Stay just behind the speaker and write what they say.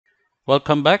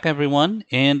Welcome back everyone,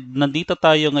 and nandito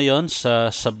tayo ngayon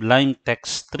sa Sublime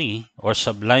Text 3 or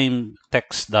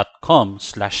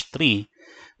sublimetext.com/3,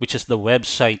 which is the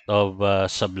website of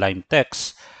Sublime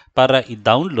Text, para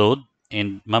i-download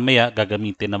and mamaya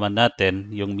gagamitin naman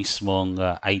natin yung mismong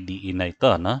IDE na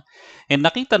ito, no? And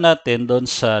nakita natin doon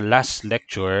sa last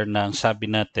lecture na ang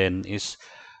sabi natin is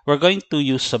we're going to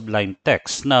use Sublime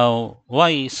Text. Now,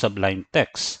 why Sublime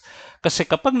Text? Kasi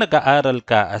kapag nag-aaral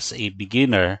ka as a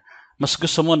beginner, mas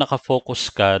gusto mo nakafocus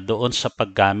ka doon sa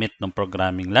paggamit ng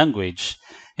programming language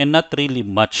and not really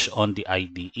much on the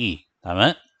IDE.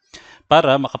 Tama?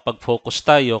 Para makapag-focus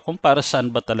tayo kung para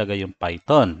saan ba talaga yung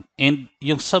Python. And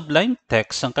yung Sublime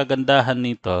Text, ang kagandahan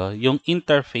nito, yung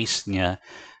interface niya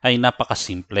ay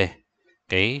napakasimple.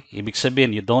 Okay? Ibig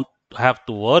sabihin, you don't have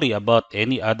to worry about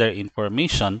any other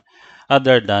information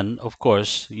other than, of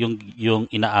course, yung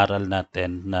inaaral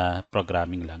natin na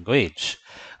programming language.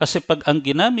 Kasi pag ang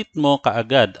ginamit mo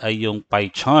kaagad ay yung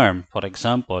PyCharm, for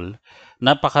example,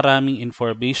 napakaraming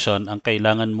information ang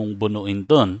kailangan mong bunuin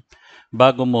doon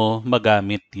bago mo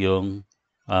magamit yung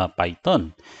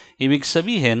Python. Ibig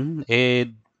sabihin,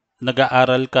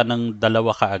 nag-aaral ka ng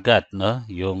dalawa kaagad, no?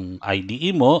 Yung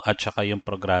IDE mo at saka yung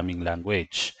programming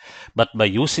language. But by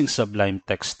using Sublime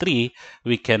Text 3,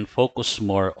 we can focus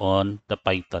more on the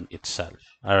Python itself.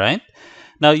 All right?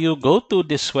 Now, you go to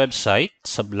this website,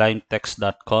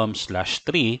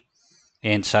 sublimetext.com/3,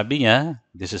 and sabi niya,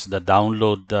 this is the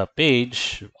download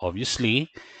page,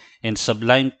 obviously, and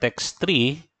Sublime Text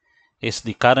 3 is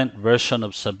the current version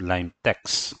of Sublime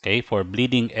Text. Okay, for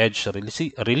bleeding edge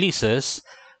releases,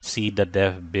 see the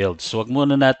dev build. So, wag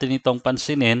muna natin itong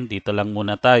pansinin. Dito lang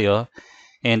muna tayo.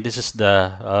 And this is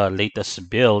the latest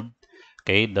build.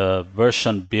 Okay, the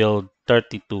version build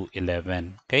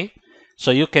 3211. Okay, so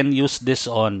you can use this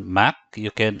on Mac. You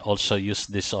can also use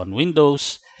this on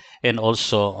Windows and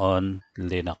also on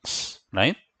Linux.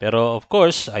 Right? Pero of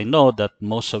course, I know that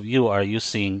most of you are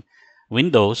using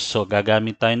Windows. So,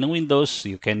 gagamit tayo ng Windows.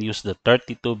 You can use the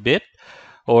 32-bit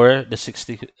or the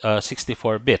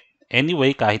 64-bit.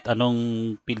 Anyway, kahit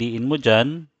anong piliin mo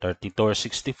dyan, 32 or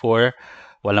 64,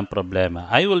 walang problema.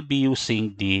 I will be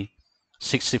using the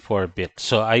 64-bit.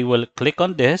 So, I will click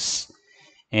on this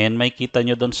and may kita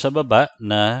nyo doon sa baba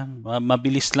na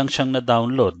mabilis lang siyang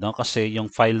na-download, no? Kasi yung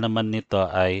file naman nito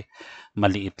ay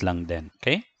maliit lang din.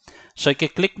 Okay? So,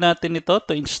 i-click natin ito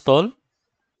to install.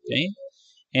 Okay?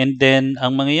 And then,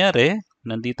 ang mangyayari,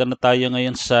 nandito na tayo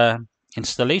ngayon sa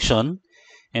installation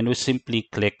and we simply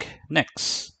click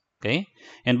next. Okay?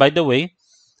 And by the way,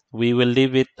 we will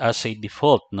leave it as a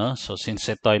default, no? So, since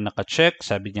ito ay naka-check,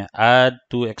 sabi niya, add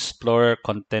to Explorer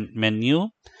content menu.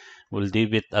 We'll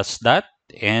leave it as that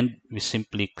and we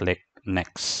simply click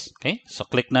next. Okay? So,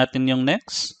 click natin yung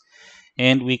next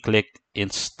and we click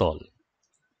install.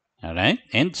 Alright?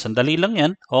 And sandali lang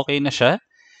yan. Okay na siya.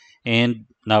 And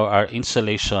now our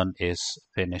installation is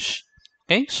finished.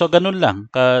 Okay? So, ganun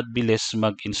lang kabilis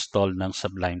mag-install ng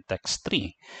Sublime Text 3.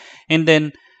 And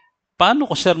then, paano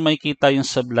ko sir makikita yung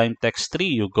Sublime Text 3?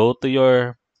 You go to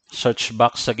your search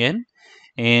box again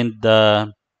and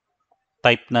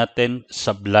type natin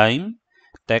Sublime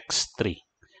Text 3.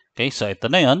 Okay? So, ito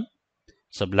na yon,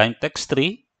 Sublime Text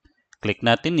 3. Click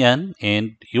natin yan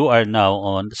and you are now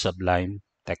on the Sublime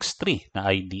Text 3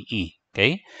 na IDE.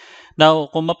 Okay? Now,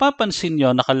 kung mapapansin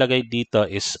nyo, nakalagay dito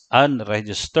is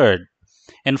unregistered.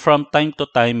 And from time to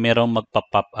time, merong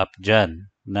magpa-pop up dyan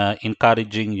na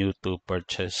encouraging you to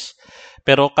purchase.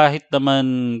 Pero kahit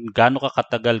naman gaano ka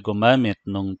katagal gumamit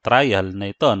nung trial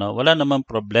na ito, no, wala namang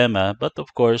problema. But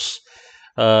of course,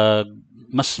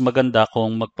 mas maganda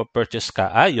kung magpa-purchase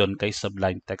ka ayon kay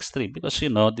Sublime Text 3 because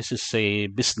you know, this is a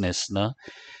business, no?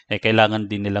 Kailangan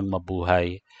din nilang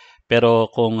mabuhay. Pero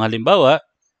kung halimbawa,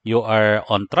 you are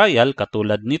on trial,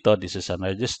 katulad nito, this is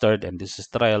unregistered and this is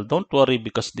trial, don't worry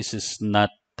because this is not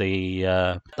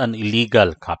an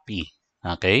illegal copy.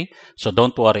 Okay? So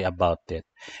don't worry about it.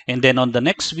 And then on the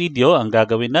next video, ang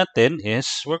gagawin natin is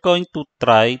we're going to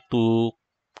try to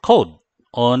code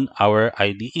on our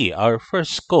IDE, our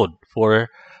first code for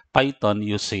Python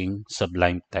using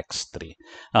Sublime Text 3.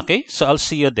 Okay? So I'll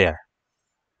see you there.